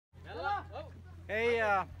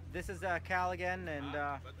this is Cal again, and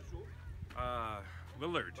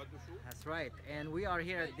Willard. that's right. And we are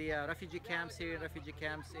here at the Syrian refugee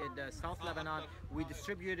camps in South Lebanon. We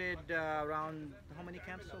distributed around how many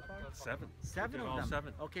camps so far? Seven. Seven of all them.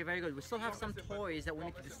 seven. Okay, very good. We still have some toys that we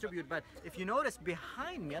need to distribute, but if you notice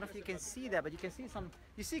behind me, I don't know if you can see that, but you can see some.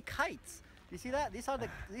 You see kites. You see that? These are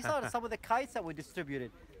some of the kites that we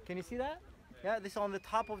distributed. Can you see that? Yeah, this is on the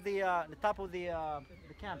top of the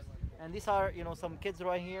camps, and these are some kids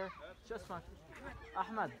right here. Just one.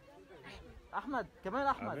 Ahmad, كمان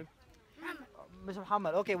Ahmad. مش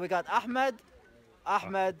محمد. Okay, we got Ahmad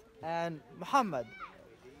and Mohamed.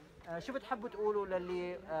 شو بتحبوا تقولوا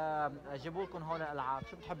للي جابوا لكم هون الألعاب؟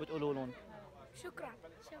 شو بتحبوا تقولوا لهم؟ شكرا.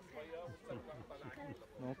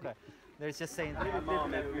 Okay. They're just saying.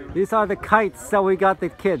 These are the kites that we got the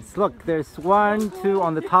kids. Look, there's 1, 2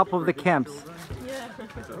 on the top of the camps.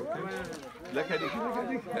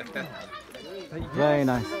 Very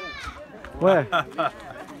nice. Where?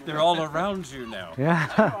 They're all around you now.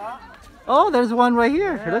 Yeah. Oh, there's one right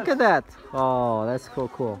here. Look at that. Oh, that's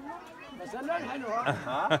cool.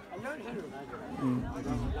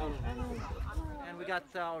 And we got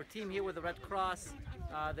our team here with the Red Cross.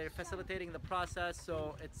 They're facilitating the process,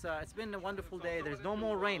 so it's been a wonderful day. There's no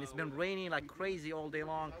more rain. It's been raining like crazy all day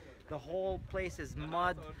long. The whole place is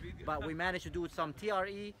mud, but we managed to do some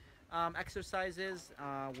TRE exercises.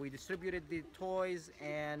 We distributed the toys,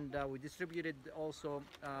 and we distributed also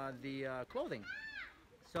the clothing.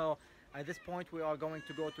 So at this point we are going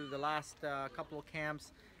to go to the last couple of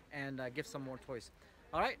camps and give some more toys.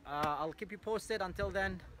 All right, I'll keep you posted. Until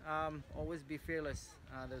then, always be fearless.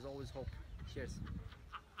 There's always hope. Cheers.